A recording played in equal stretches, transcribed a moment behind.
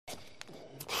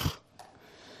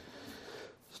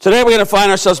Today we're going to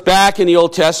find ourselves back in the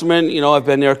Old Testament. I've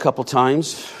been there a couple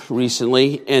times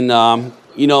recently. And,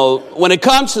 when it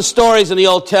comes to stories in the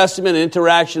Old Testament and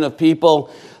interaction of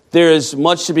people, there is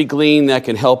much to be gleaned that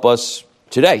can help us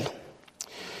today.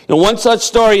 One such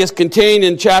story is contained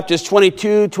in chapters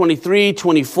 22, 23,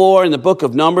 24 in the book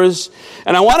of Numbers.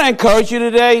 And I want to encourage you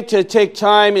today to take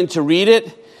time and to read it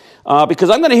because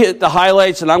I'm going to hit the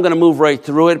highlights and I'm going to move right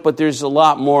through it. But there's a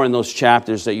lot more in those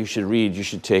chapters that you should read, you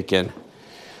should take in.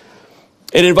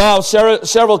 It involves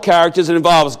several characters. It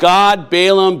involves God,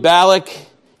 Balaam, Balak,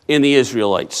 and the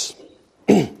Israelites.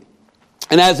 And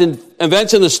as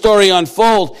events in the story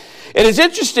unfold, it is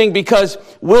interesting because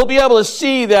we'll be able to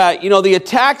see that, the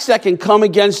attacks that can come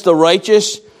against the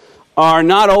righteous are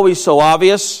not always so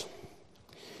obvious.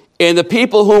 And the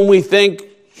people whom we think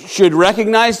should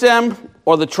recognize them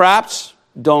or the traps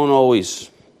don't always.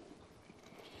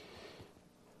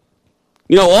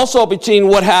 Also between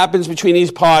what happens between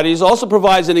these parties also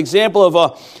provides an example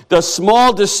of the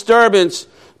small disturbance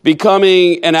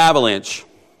becoming an avalanche.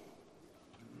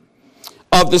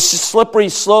 Of the slippery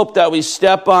slope that we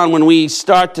step on when we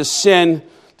start to sin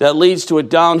that leads to a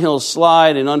downhill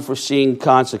slide and unforeseen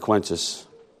consequences.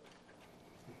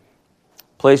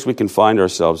 Place we can find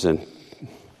ourselves in.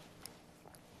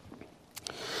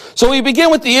 So we begin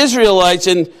with the Israelites,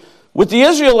 and with the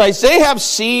Israelites, they have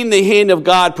seen the hand of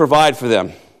God provide for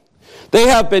them. They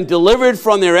have been delivered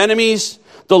from their enemies.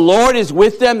 The Lord is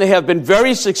with them. They have been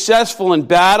very successful in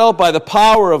battle by the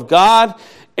power of God.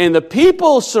 And the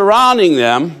people surrounding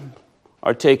them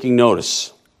are taking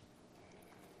notice.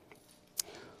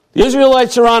 The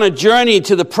Israelites are on a journey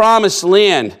to the promised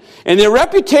land. And their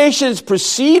reputations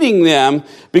preceding them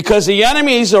because the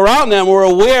enemies around them were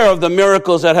aware of the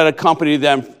miracles that had accompanied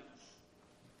them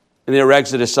in their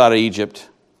exodus out of Egypt.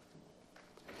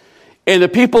 And the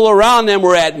people around them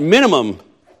were at minimum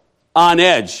on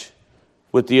edge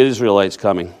with the Israelites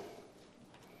coming.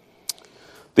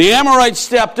 The Amorites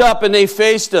stepped up and they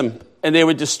faced them and they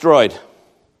were destroyed.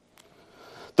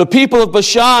 The people of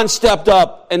Bashan stepped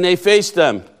up and they faced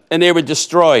them and they were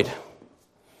destroyed.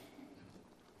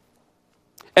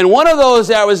 And one of those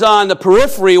that was on the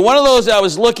periphery, one of those that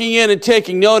was looking in and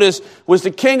taking notice was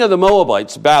the king of the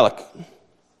Moabites, Balak.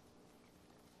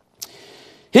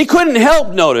 He couldn't help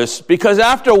notice because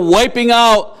after wiping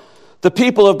out the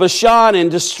people of Bashan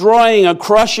and destroying and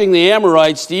crushing the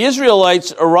Amorites, the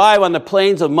Israelites arrive on the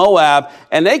plains of Moab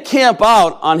and they camp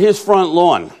out on his front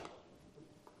lawn.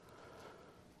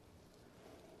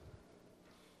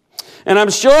 And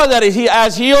I'm sure that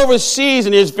as he oversees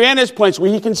in his vantage points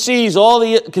where he can see all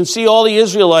the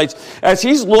Israelites, as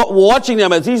he's watching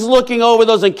them, as he's looking over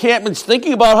those encampments,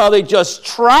 thinking about how they just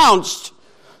trounced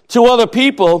to other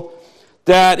people,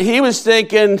 that he was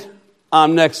thinking,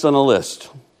 I'm next on the list.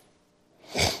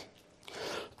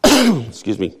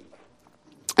 Excuse me.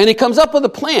 And he comes up with a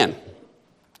plan.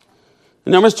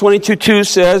 Numbers 22:2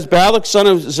 says, Balak, son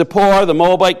of Zippor, the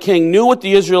Moabite king, knew what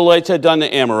the Israelites had done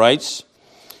to Amorites.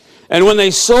 And when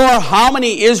they saw how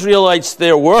many Israelites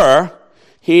there were,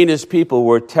 he and his people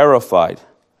were terrified.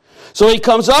 So he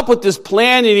comes up with this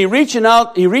plan and he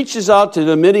reaches out to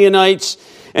the Midianites.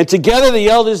 And together the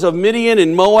elders of Midian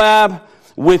and Moab,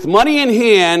 with money in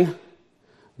hand,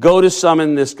 go to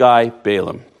summon this guy,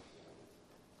 Balaam.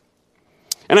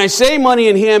 And I say money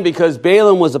in hand because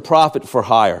Balaam was a prophet for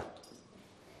hire.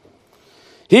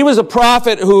 He was a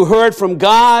prophet who heard from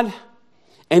God,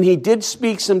 and he did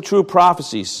speak some true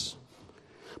prophecies.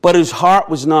 But his heart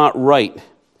was not right.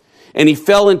 And he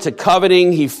fell into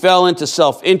coveting, he fell into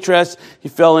self-interest, he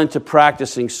fell into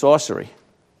practicing sorcery.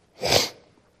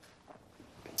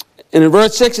 And in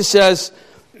verse 6 it says,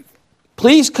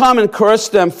 please come and curse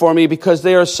them for me because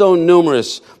they are so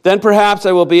numerous. Then perhaps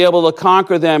I will be able to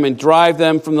conquer them and drive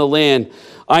them from the land.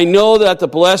 I know that the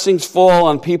blessings fall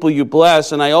on people you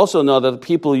bless, and I also know that the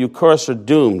people you curse are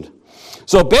doomed.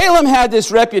 So Balaam had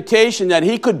this reputation that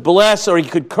he could bless or he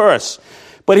could curse.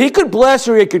 But he could bless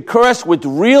or he could curse with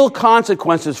real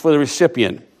consequences for the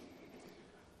recipient.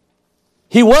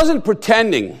 He wasn't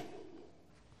pretending.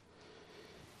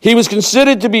 He was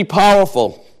considered to be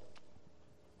powerful.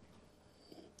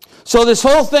 So this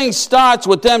whole thing starts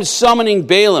with them summoning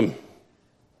Balaam.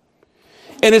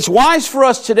 And it's wise for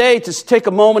us today to take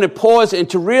a moment and pause and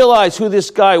to realize who this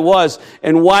guy was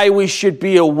and why we should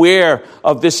be aware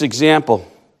of this example.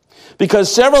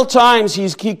 Because several times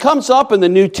he comes up in the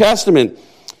New Testament.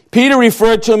 Peter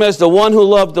referred to him as the one who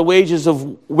loved the wages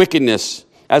of wickedness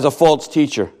as a false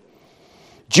teacher.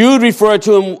 Jude referred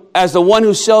to him as the one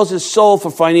who sells his soul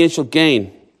for financial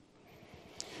gain.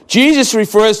 Jesus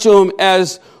refers to him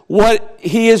as what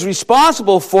he is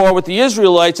responsible for with the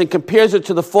Israelites and compares it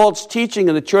to the false teaching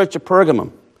of the church of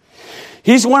Pergamum.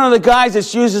 He's one of the guys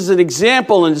that's used as an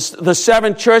example in the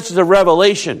 7 churches of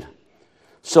Revelation.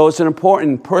 So it's an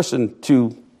important person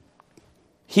to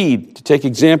heed, to take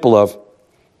example of.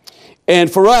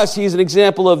 And for us, he's an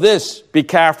example of this: be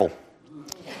careful.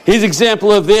 He's an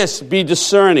example of this: be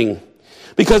discerning.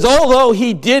 Because although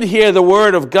he did hear the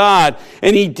word of God,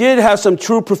 and he did have some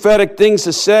true prophetic things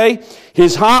to say,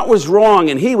 his heart was wrong,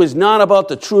 and he was not about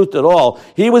the truth at all.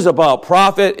 He was about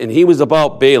prophet, and he was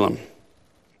about Balaam.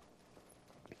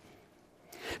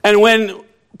 And when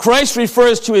Christ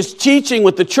refers to his teaching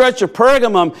with the church of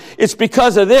Pergamum, it's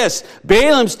because of this.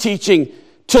 Balaam's teaching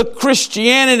took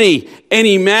Christianity and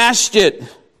he mashed it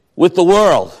with the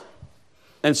world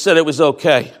and said it was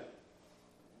okay.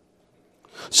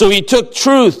 So he took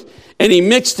truth and he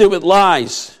mixed it with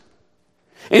lies.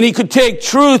 And he could take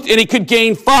truth and he could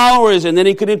gain followers, and then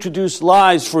he could introduce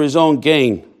lies for his own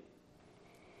gain.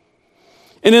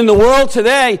 And in the world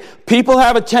today, people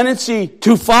have a tendency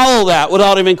to follow that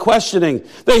without even questioning.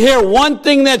 They hear one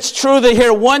thing that's true, they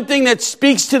hear one thing that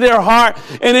speaks to their heart,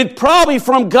 and it's probably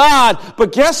from God.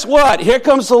 But guess what? Here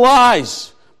comes the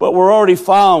lies. But we're already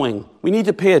following. We need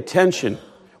to pay attention.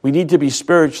 We need to be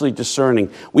spiritually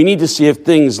discerning. We need to see if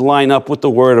things line up with the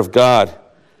Word of God.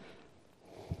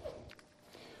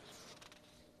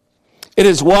 It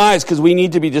is wise because we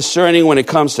need to be discerning when it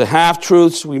comes to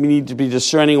half-truths. We need to be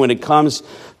discerning when it comes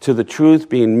to the truth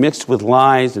being mixed with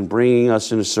lies and bringing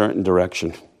us in a certain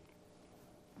direction.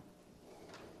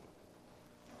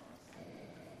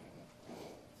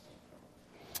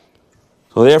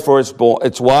 So therefore,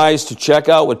 it's wise to check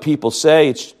out what people say,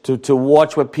 it's to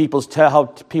watch what how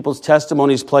people's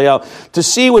testimonies play out, to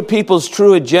see what people's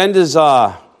true agendas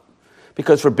are.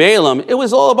 Because for Balaam, it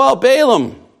was all about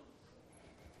Balaam.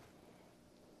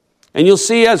 And you'll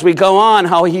see as we go on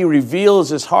how he reveals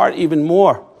his heart even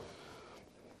more.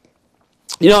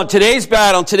 You know, today's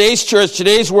battle, today's church,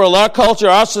 today's world, our culture,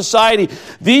 our society,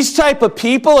 these type of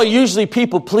people are usually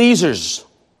people pleasers,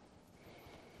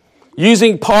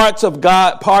 using parts of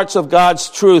God's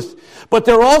truth. But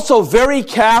they're also very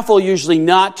careful usually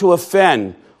not to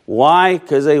offend. Why?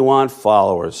 Because they want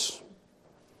followers.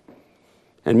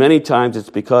 And many times it's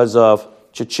because of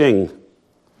cha-ching.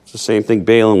 It's the same thing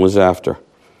Balaam was after.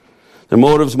 Their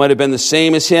motives might have been the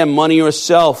same as him, money or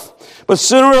self. But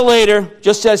sooner or later,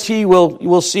 just as you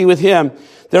will see with him,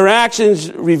 their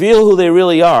actions reveal who they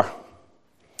really are.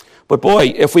 But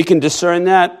boy, if we can discern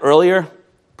that earlier,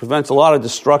 prevents a lot of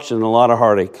destruction and a lot of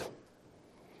heartache.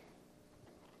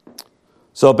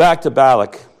 So back to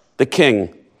Balak, the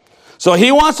king. So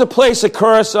he wants to place a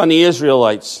curse on the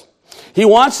Israelites. He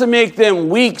wants to make them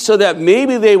weak so that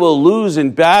maybe they will lose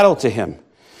in battle to him.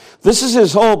 This is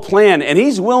his whole plan, and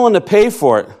he's willing to pay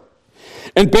for it.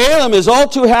 And Balaam is all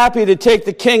too happy to take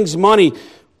the king's money,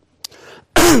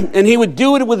 and he would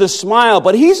do it with a smile,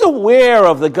 but he's aware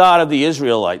of the God of the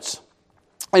Israelites.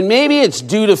 And maybe it's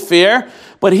due to fear,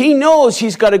 but he knows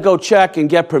he's got to go check and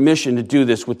get permission to do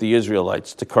this with the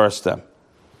Israelites, to curse them.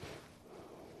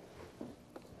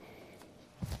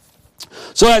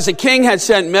 So as the king had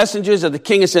sent messengers, or the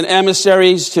king had sent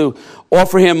emissaries to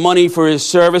offer him money for his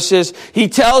services, he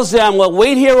tells them, well,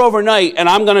 wait here overnight, and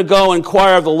I'm going to go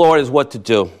inquire of the Lord as what to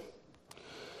do.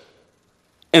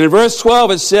 And in verse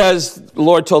 12 it says, the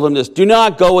Lord told him this, do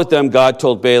not go with them, God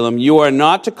told Balaam. You are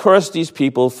not to curse these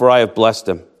people, for I have blessed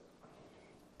them.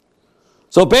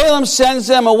 So Balaam sends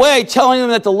them away, telling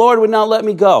them that the Lord would not let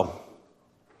me go.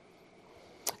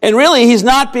 And really, he's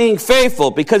not being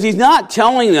faithful, because he's not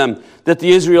telling them that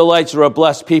the Israelites are a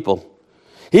blessed people.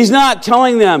 He's not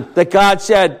telling them that God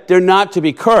said they're not to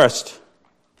be cursed.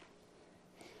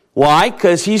 Why?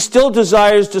 Because he still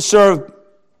desires to serve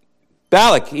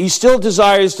Balak. He still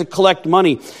desires to collect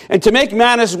money. And to make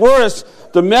matters worse,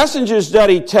 the messengers that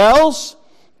he tells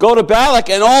go to Balak,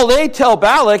 and all they tell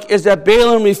Balak is that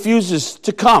Balaam refuses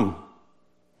to come.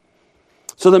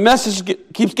 So the message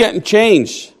keeps getting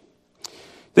changed.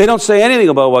 They don't say anything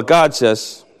about what God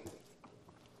says.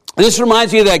 This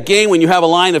reminds me of that game when you have a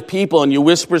line of people and you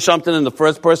whisper something in the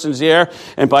first person's ear,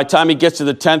 and by the time he gets to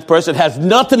the 10th person, it has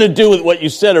nothing to do with what you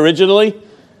said originally.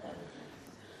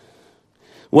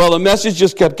 Well, the message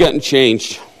just kept getting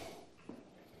changed.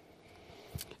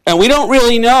 And we don't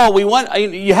really know.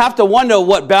 You have to wonder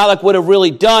what Balak would have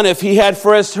really done if he had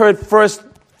heard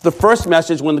the first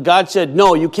message when God said,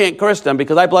 no, you can't curse them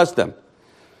because I blessed them.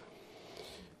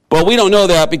 But we don't know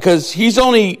that because he's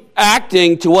only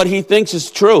acting to what he thinks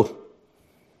is true.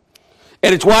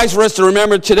 And it's wise for us to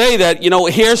remember today that,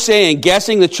 hearsay and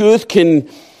guessing the truth can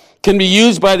can be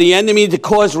used by the enemy to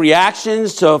cause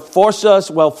reactions, to force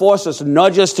us,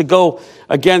 nudge us to go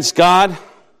against God.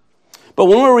 But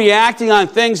when we're reacting on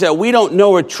things that we don't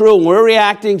know are true, when we're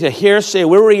reacting to hearsay,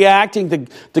 we're reacting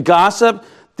to gossip,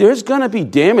 there's going to be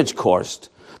damage caused.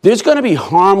 There's going to be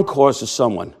harm caused to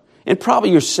someone, and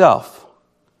probably yourself.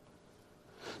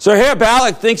 So here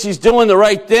Balak thinks he's doing the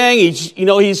right thing.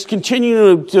 He's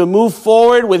continuing to move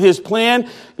forward with his plan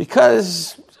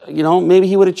because, maybe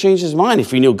he would have changed his mind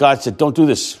if he knew God said, don't do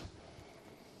this.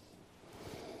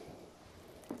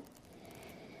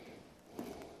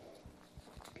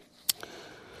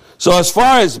 So as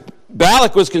far as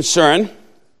Balak was concerned,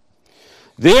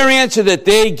 their answer that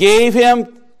they gave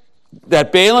him,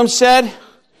 that Balaam said,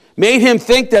 made him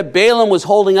think that Balaam was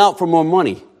holding out for more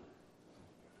money.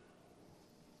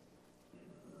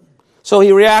 So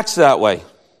he reacts that way.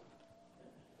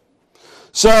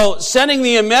 So sending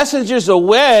the messengers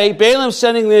away, Balaam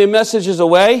sending the messengers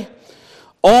away,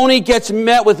 only gets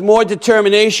met with more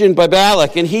determination by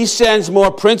Balak. And he sends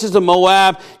more princes of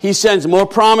Moab. He sends more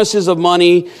promises of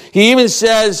money. He even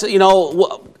says,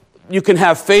 you can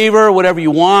have favor, whatever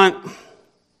you want.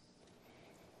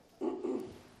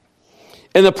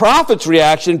 And the prophet's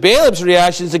reaction, Balaam's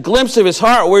reaction, is a glimpse of his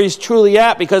heart where he's truly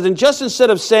at. Because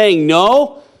instead of saying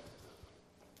no,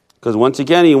 because once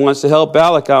again, he wants to help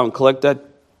Balak out and collect that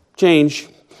change.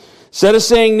 Instead of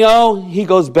saying no, he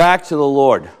goes back to the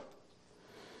Lord.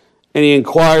 And he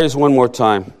inquires one more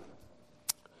time.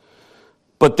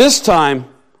 But this time,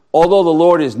 although the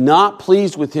Lord is not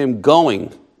pleased with him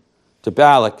going to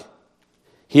Balak,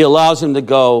 he allows him to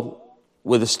go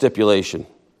with a stipulation.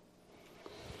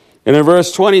 And in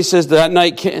verse 20 it says, that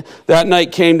night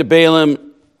God came to Balaam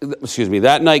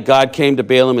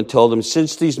and told him,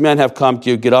 since these men have come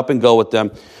to you, get up and go with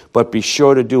them, but be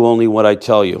sure to do only what I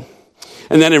tell you.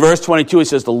 And then in verse 22 it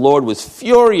says, the Lord was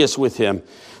furious with him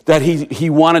that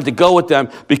he wanted to go with them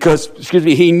because,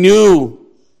 he knew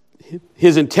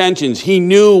his intentions. He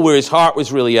knew where his heart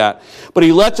was really at. But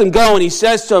he lets him go and he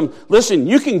says to him, listen,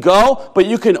 you can go, but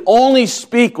you can only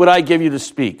speak what I give you to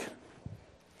speak.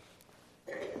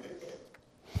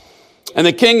 And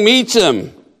the king meets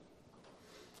him.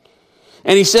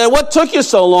 And he said, what took you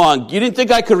so long? You didn't think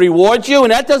I could reward you?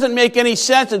 And that doesn't make any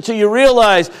sense until you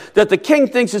realize that the king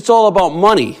thinks it's all about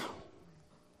money.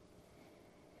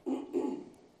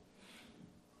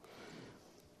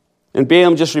 And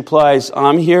Balaam just replies,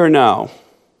 I'm here now.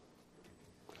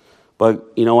 But,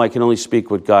 I can only speak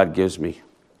what God gives me.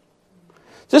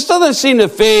 This doesn't seem to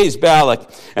faze Balak.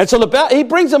 And so he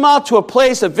brings him out to a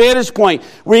place, a vantage point,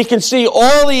 where he can see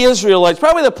all the Israelites.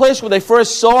 Probably the place where they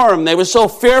first saw him. They were so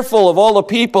fearful of all the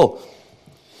people.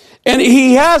 And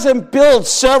he has him build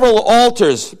several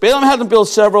altars. Balaam had him build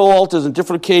several altars on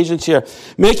different occasions here,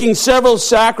 making several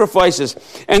sacrifices.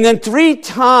 And then 3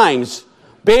 times,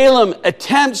 Balaam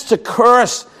attempts to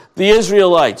curse the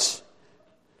Israelites.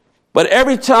 But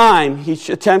every time he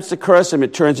attempts to curse them,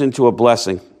 it turns into a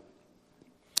blessing.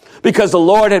 Because the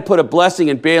Lord had put a blessing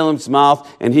in Balaam's mouth,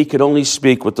 and he could only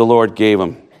speak what the Lord gave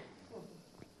him.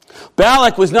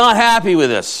 Balak was not happy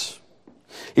with this.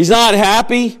 He's not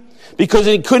happy because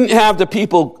he couldn't have the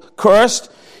people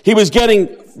cursed. He was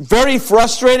getting very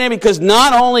frustrated because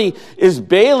not only is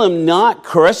Balaam not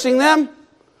cursing them,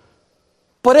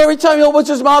 but every time he opens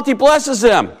his mouth, he blesses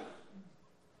them.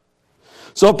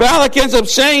 So Balak ends up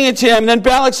saying it to him. And then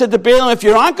Balak said to Balaam, if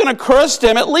you're not going to curse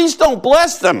them, at least don't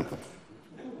bless them.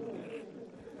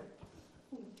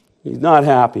 He's not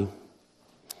happy.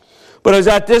 But it was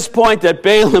at this point that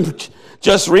Balaam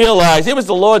just realized it was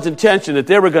the Lord's intention that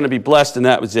they were going to be blessed, and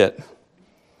that was it.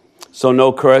 So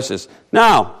no curses.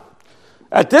 Now,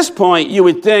 at this point, you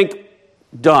would think,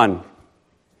 done.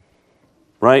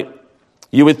 Right?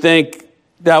 You would think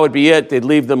that would be it. They'd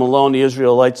leave them alone, the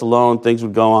Israelites alone, things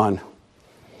would go on.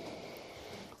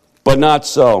 But not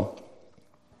so.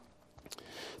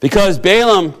 Because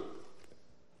Balaam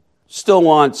still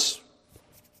wants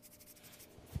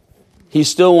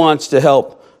to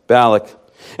help Balak.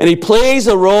 And he plays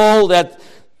a role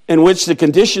in which the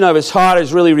condition of his heart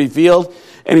is really revealed.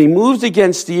 And he moves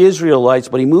against the Israelites,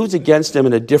 but he moves against them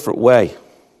in a different way.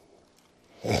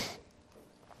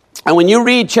 And when you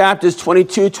read chapters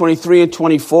 22, 23, and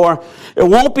 24, it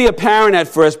won't be apparent at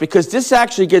first because this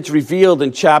actually gets revealed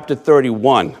in chapter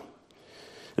 31.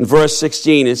 In verse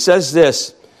 16, it says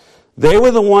this, they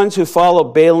were the ones who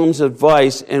followed Balaam's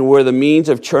advice and were the means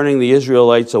of turning the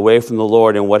Israelites away from the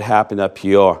Lord and what happened at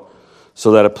Peor,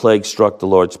 so that a plague struck the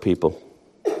Lord's people.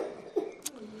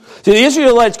 See, the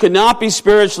Israelites could not be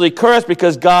spiritually cursed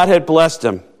because God had blessed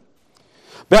them.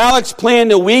 Balak's plan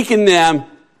to weaken them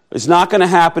is not going to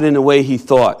happen in the way he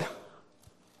thought.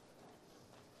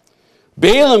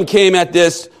 Balaam came at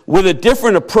this with a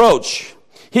different approach.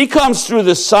 He comes through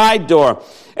the side door,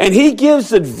 and he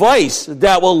gives advice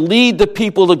that will lead the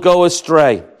people to go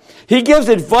astray. He gives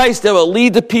advice that will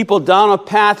lead the people down a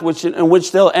path in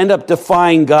which they'll end up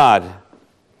defying God.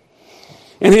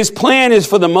 And his plan is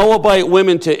for the Moabite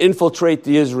women to infiltrate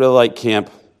the Israelite camp,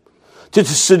 to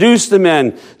seduce the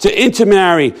men, to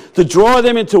intermarry, to draw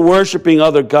them into worshiping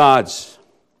other gods.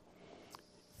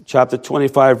 Chapter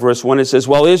 25, verse 1, it says,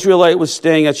 while Israelite was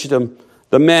staying at Shittim,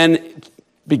 the men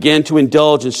began to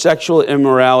indulge in sexual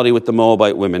immorality with the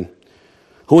Moabite women,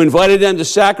 who invited them to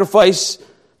sacrifice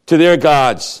to their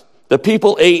gods. The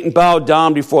people ate and bowed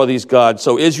down before these gods.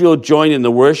 So Israel joined in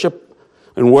the worship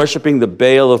and worshiping the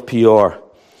Baal of Peor.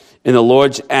 And the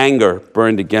Lord's anger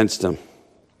burned against them.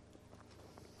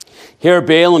 Here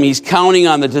Balaam, he's counting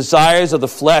on the desires of the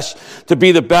flesh to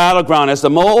be the battleground as the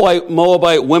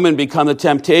Moabite women become the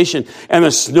temptation, and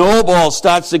the snowball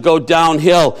starts to go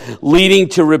downhill, leading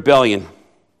to rebellion.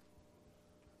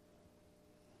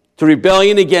 To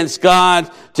rebellion against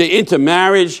God, to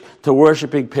intermarriage, to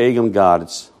worshiping pagan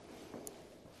gods.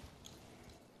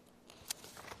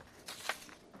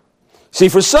 See,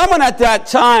 for someone at that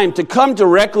time to come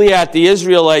directly at the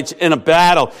Israelites in a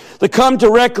battle, to come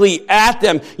directly at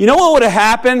them, you know what would have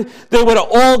happened? They would have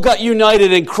all got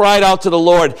united and cried out to the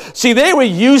Lord. See, they were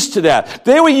used to that.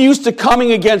 They were used to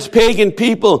coming against pagan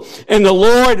people and the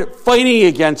Lord fighting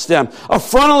against them. A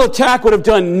frontal attack would have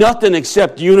done nothing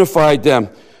except unified them.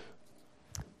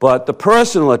 But the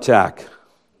personal attack,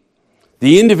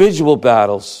 the individual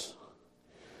battles,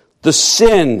 the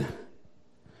sin,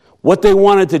 what they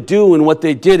wanted to do and what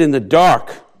they did in the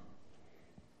dark,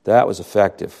 that was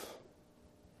effective.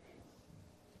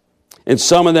 And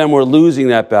some of them were losing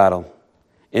that battle,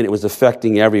 and it was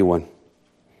affecting everyone.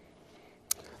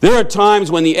 There are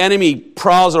times when the enemy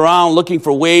prowls around looking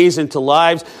for ways into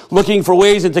lives, looking for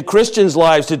ways into Christians'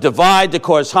 lives to divide, to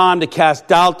cause harm, to cast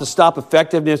doubt, to stop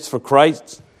effectiveness for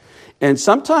Christ. And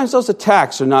sometimes those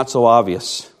attacks are not so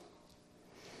obvious.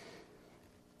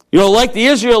 You know, like the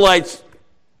Israelites,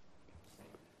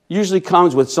 usually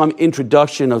comes with some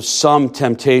introduction of some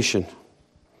temptation.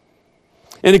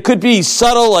 And it could be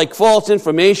subtle, like false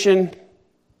information,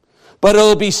 but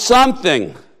it'll be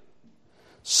something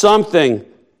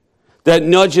that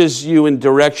nudges you in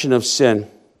direction of sin,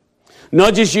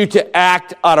 nudges you to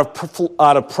act out of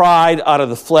pride, out of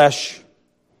the flesh.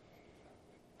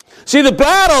 See, the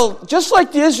battle, just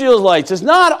like the Israelites, is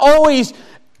not always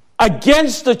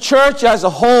against the church as a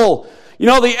whole. You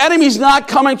know, the enemy's not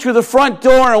coming through the front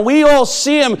door and we all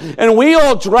see him and we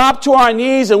all drop to our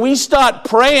knees and we start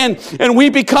praying and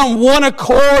we become one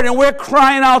accord and we're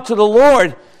crying out to the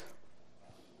Lord.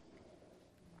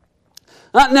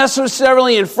 Not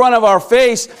necessarily in front of our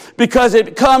face, because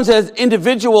it comes as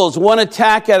individuals, one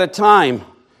attack at a time,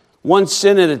 one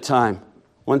sin at a time,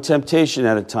 one temptation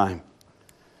at a time.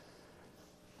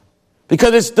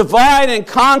 Because it's divide and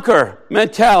conquer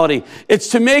mentality. It's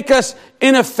to make us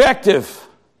ineffective.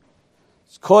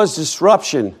 It's cause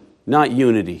disruption, not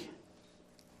unity.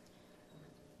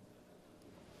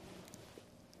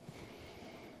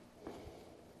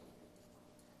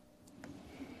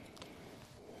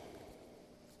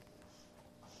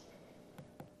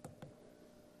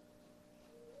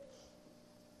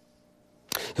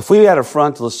 If we had a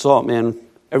frontal assault, man,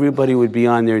 everybody would be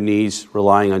on their knees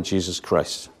relying on Jesus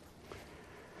Christ.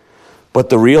 But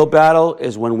the real battle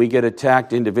is when we get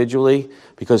attacked individually,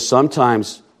 because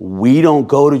sometimes we don't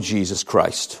go to Jesus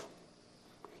Christ.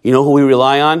 You know who we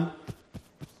rely on?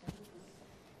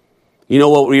 You know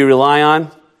what we rely on?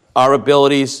 Our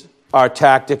abilities, our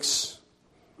tactics,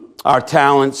 our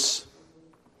talents.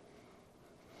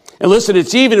 And listen,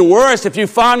 it's even worse if you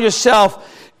found yourself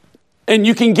and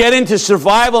you can get into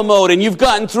survival mode and you've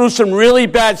gotten through some really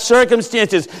bad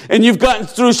circumstances and you've gotten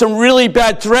through some really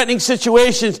bad threatening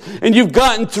situations and you've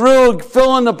gotten through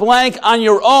fill in the blank on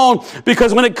your own,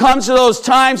 because when it comes to those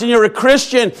times and you're a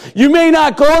Christian, you may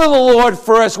not go to the Lord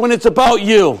first when it's about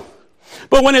you.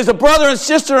 But when there's a brother and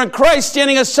sister in Christ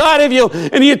standing aside of you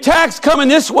and the attack's coming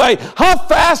this way, how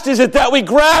fast is it that we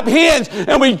grab hands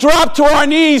and we drop to our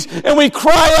knees and we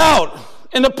cry out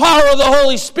in the power of the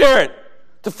Holy Spirit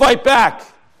to fight back?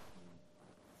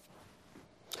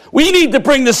 We need to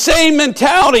bring the same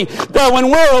mentality that when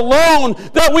we're alone,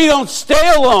 that we don't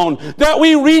stay alone, that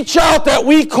we reach out, that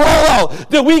we call out,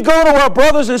 that we go to our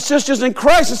brothers and sisters in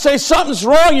Christ and say, something's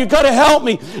wrong, you've got to help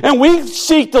me. And we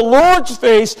seek the Lord's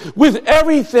face with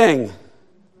everything.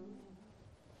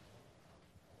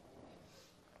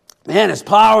 Man, there's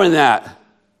power in that.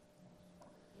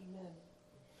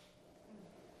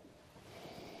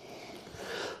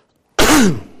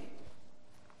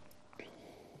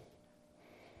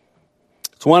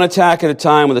 It's one attack at a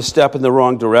time with a step in the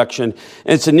wrong direction.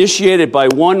 And it's initiated by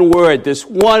one word, this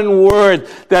one word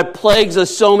that plagues us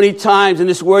so many times, and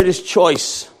this word is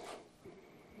choice.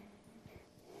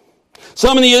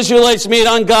 Some of the Israelites made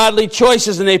ungodly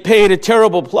choices, and they paid a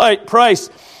terrible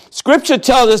price. Scripture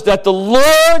tells us that the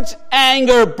Lord's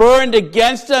anger burned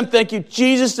against them. Thank you,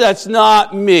 Jesus, that's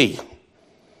not me.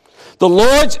 The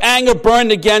Lord's anger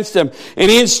burned against them,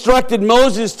 and he instructed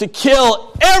Moses to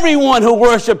kill everyone who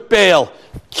worshiped Baal.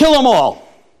 Kill them all.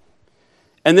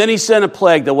 And then he sent a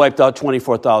plague that wiped out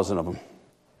 24,000 of them.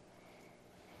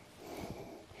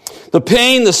 The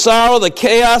pain, the sorrow, the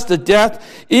chaos, the death,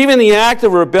 even the act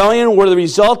of rebellion were the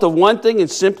result of one thing,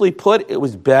 and simply put, it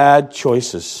was bad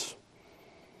choices.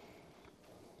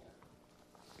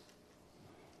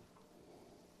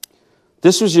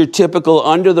 This was your typical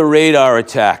under-the-radar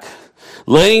attack,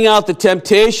 laying out the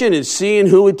temptation and seeing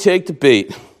who would take the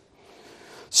bait.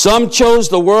 Some chose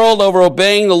the world over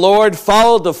obeying the Lord,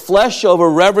 followed the flesh over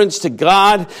reverence to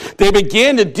God. They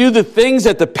began to do the things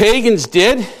that the pagans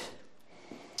did.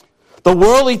 The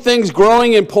worldly things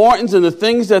growing in importance, and the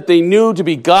things that they knew to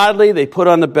be godly, they put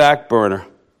on the back burner.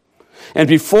 And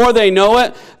before they know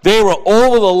it, they were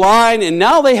over the line, and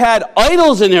now they had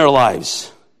idols in their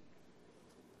lives.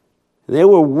 They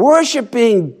were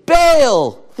worshiping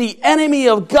Baal, the enemy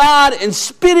of God, and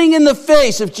spitting in the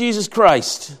face of Jesus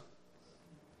Christ.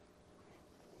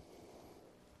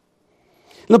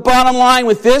 And the bottom line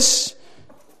with this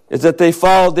is that they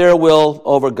followed their will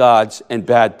over God's, and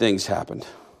bad things happened.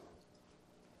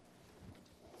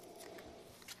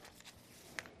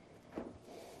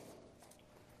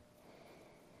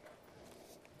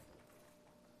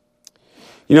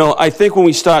 You know, I think when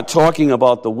we start talking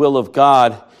about the will of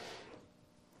God,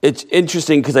 it's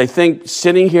interesting because I think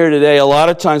sitting here today, a lot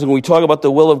of times when we talk about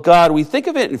the will of God, we think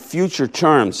of it in future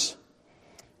terms.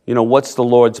 You know, what's the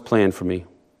Lord's plan for me?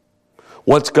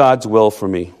 What's God's will for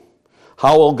me?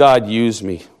 How will God use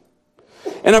me?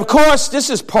 And of course,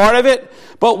 this is part of it,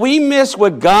 but we miss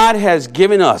what God has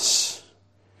given us.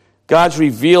 God's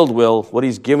revealed will, what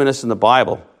he's given us in the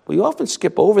Bible. We often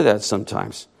skip over that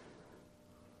sometimes.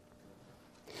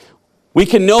 We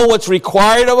can know what's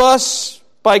required of us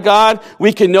by God.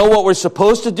 We can know what we're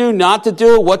supposed to do, not to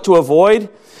do, what to avoid.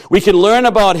 We can learn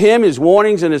about him, his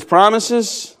warnings, and his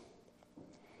promises.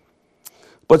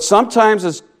 But sometimes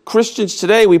as Christians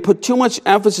today, we put too much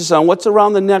emphasis on what's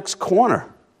around the next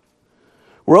corner.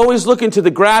 We're always looking to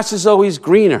the grass is always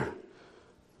greener.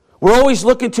 We're always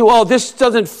looking to, this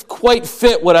doesn't quite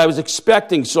fit what I was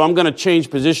expecting, so I'm going to change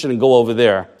position and go over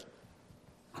there.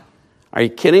 Are you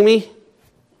kidding me?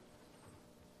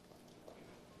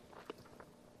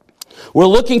 We're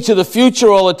looking to the future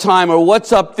all the time, or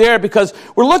what's up there, because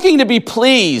we're looking to be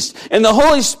pleased. And the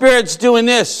Holy Spirit's doing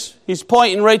this. He's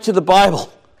pointing right to the Bible.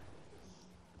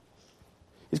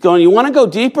 He's going, you want to go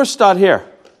deeper? Start here.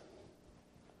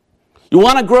 You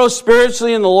want to grow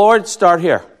spiritually in the Lord? Start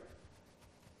here.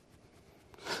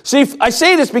 See, I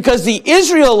say this because the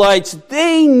Israelites,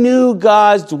 they knew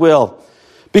God's will,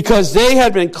 because they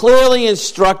had been clearly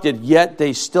instructed, yet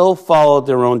they still followed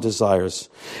their own desires.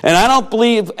 And I don't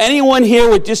believe anyone here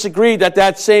would disagree that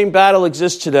that same battle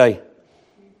exists today.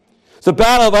 The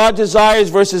battle of our desires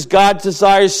versus God's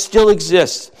desires still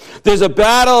exists. There's a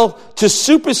battle to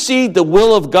supersede the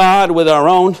will of God with our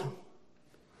own.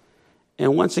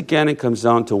 And once again, it comes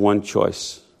down to one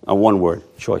choice, one word,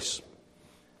 choice.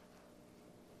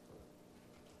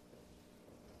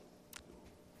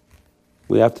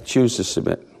 We have to choose to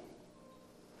submit.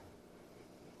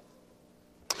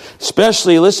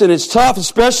 Especially, listen, it's tough,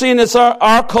 especially in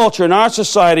our culture, in our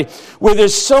society, where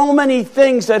there's so many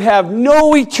things that have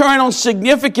no eternal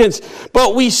significance,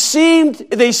 but they seem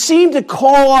to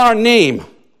call our name.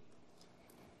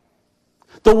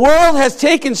 The world has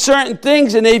taken certain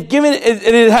things and it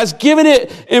has given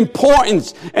it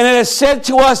importance, and it has said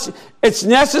to us it's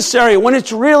necessary when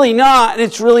it's really not, and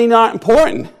it's really not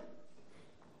important.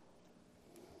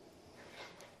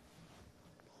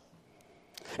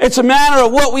 It's a matter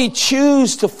of what we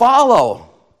choose to follow.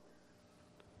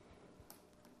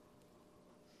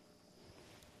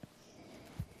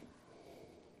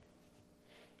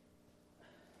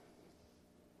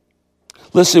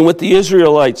 Listen, with the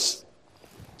Israelites,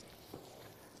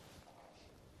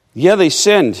 yeah, they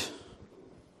sinned,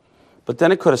 but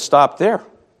then it could have stopped there.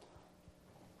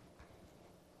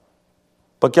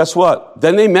 But guess what?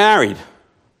 Then they married,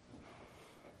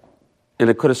 and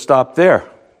it could have stopped there.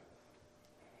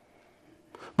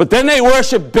 But then they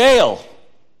worshiped Baal,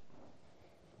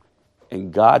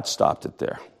 and God stopped it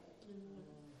there.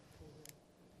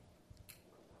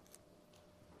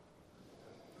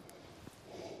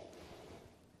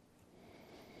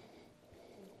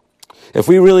 If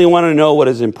we really want to know what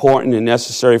is important and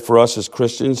necessary for us as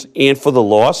Christians and for the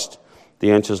lost,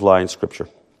 the answers lie in Scripture.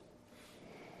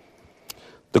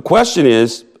 The question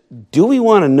is, do we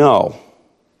want to know?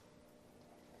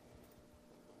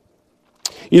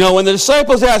 You know, when the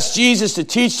disciples asked Jesus to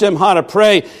teach them how to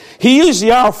pray, he used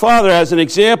the Our Father as an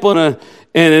example. And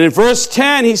in verse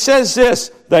 10, he says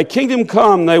this, "Thy kingdom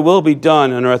come, thy will be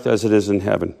done on earth as it is in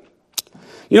heaven."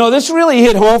 You know, this really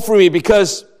hit home for me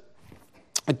because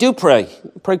I do pray.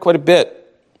 I pray quite a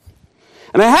bit.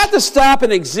 And I had to stop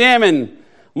and examine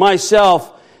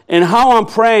myself and how I'm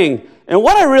praying and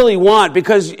what I really want,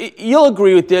 because you'll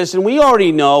agree with this, and we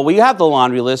already know, we have the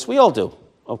laundry list, we all do.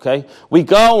 Okay, we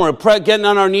go and we're getting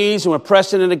on our knees and we're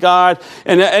pressing into God.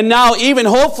 And now even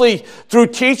hopefully through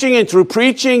teaching and through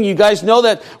preaching, you guys know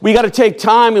that we got to take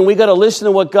time and we got to listen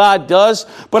to what God does.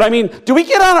 But I mean, do we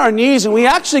get on our knees and we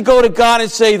actually go to God and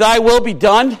say, "Thy will be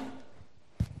done"?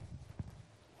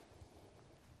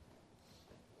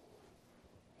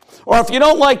 Or if you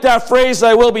don't like that phrase,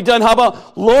 "Thy will be done," how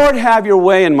about, "Lord, have your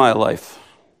way in my life"?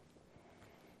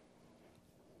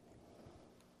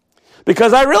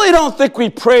 Because I really don't think we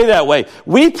pray that way.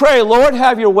 We pray, "Lord,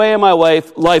 have your way in my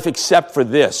life except for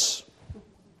this."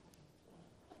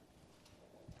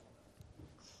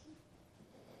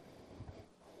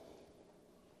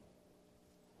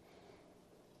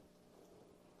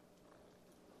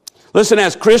 Listen,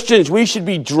 as Christians, we should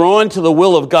be drawn to the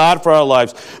will of God for our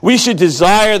lives. We should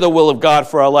desire the will of God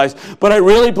for our lives. But I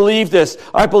really believe this.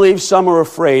 I believe some are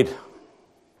afraid.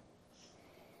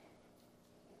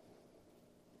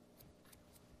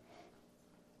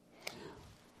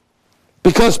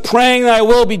 Because praying "Thy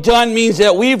will be done" means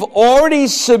that we've already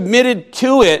submitted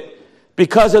to it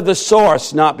because of the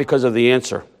source, not because of the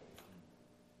answer.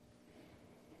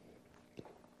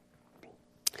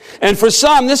 And for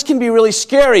some, this can be really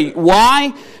scary.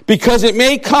 Why? Because it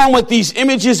may come with these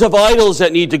images of idols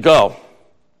that need to go.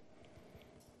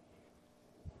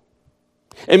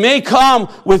 It may come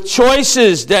with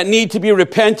choices that need to be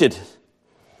repented.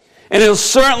 And it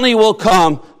certainly will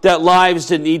come that lives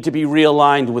that need to be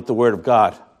realigned with the Word of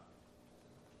God.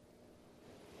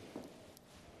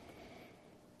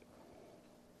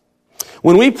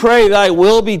 When we pray "Thy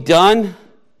will be done,"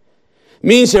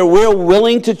 means that we're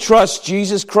willing to trust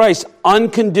Jesus Christ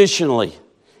unconditionally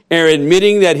and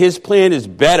admitting that His plan is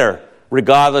better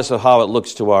regardless of how it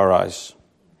looks to our eyes.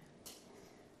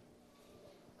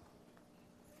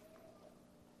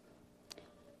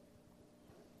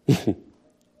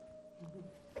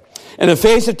 In the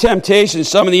face of temptation,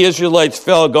 some of the Israelites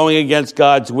fell going against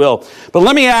God's will. But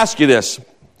let me ask you this.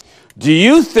 Do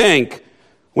you think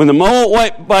when the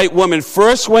Moabite woman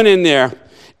first went in there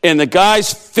and the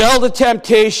guys fell to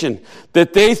temptation,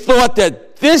 that they thought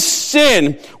that this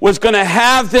sin was going to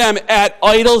have them at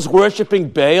idols worshiping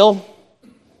Baal?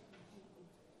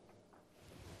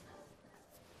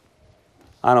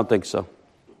 I don't think so.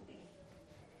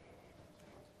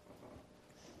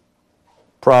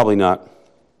 Probably not.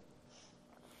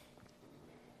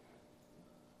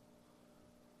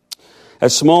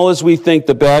 As small as we think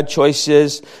the bad choice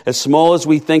is, as small as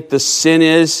we think the sin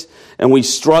is, and we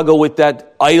struggle with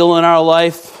that idol in our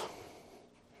life,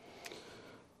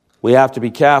 we have to be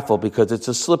careful because it's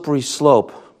a slippery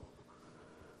slope.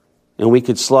 And we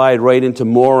could slide right into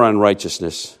more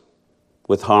unrighteousness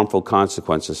with harmful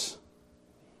consequences.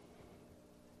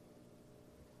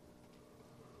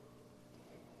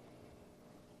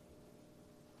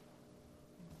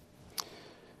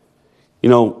 You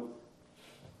know,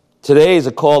 today is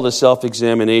a call to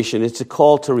self-examination. It's a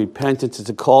call to repentance.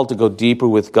 It's a call to go deeper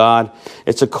with God.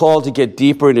 It's a call to get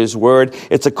deeper in His Word.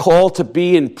 It's a call to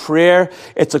be in prayer.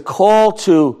 It's a call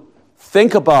to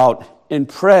think about and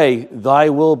pray, "Thy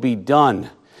will be done,"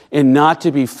 and not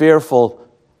to be fearful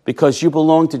because you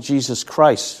belong to Jesus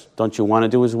Christ. Don't you want to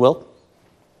do His will?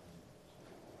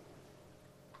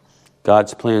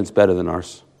 God's plan's better than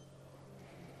ours.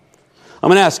 I'm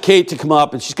going to ask Kate to come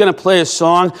up, and she's going to play a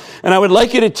song. And I would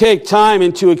like you to take time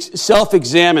and to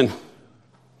self-examine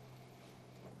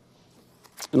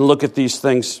and look at these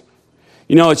things.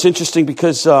 You know, it's interesting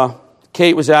because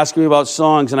Kate was asking me about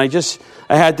songs, and I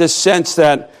had this sense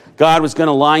that God was going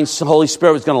to the Holy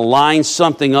Spirit was going to line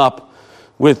something up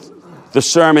with the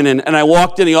sermon. And I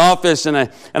walked in the office, and I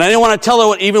didn't want to tell her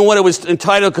what it was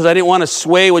entitled because I didn't want to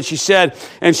sway what she said.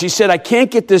 And she said, "I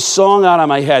can't get this song out of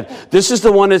my head. This is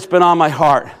the one that's been on my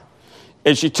heart."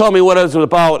 And she told me what it was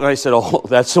about, and I said, "Oh,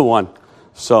 that's the one."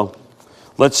 So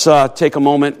let's take a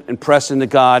moment and press into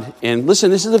God. And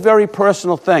listen, this is a very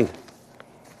personal thing.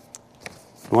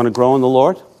 You want to grow in the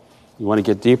Lord? You want to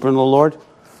get deeper in the Lord?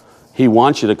 He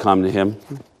wants you to come to Him.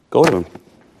 Go to Him.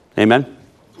 Amen.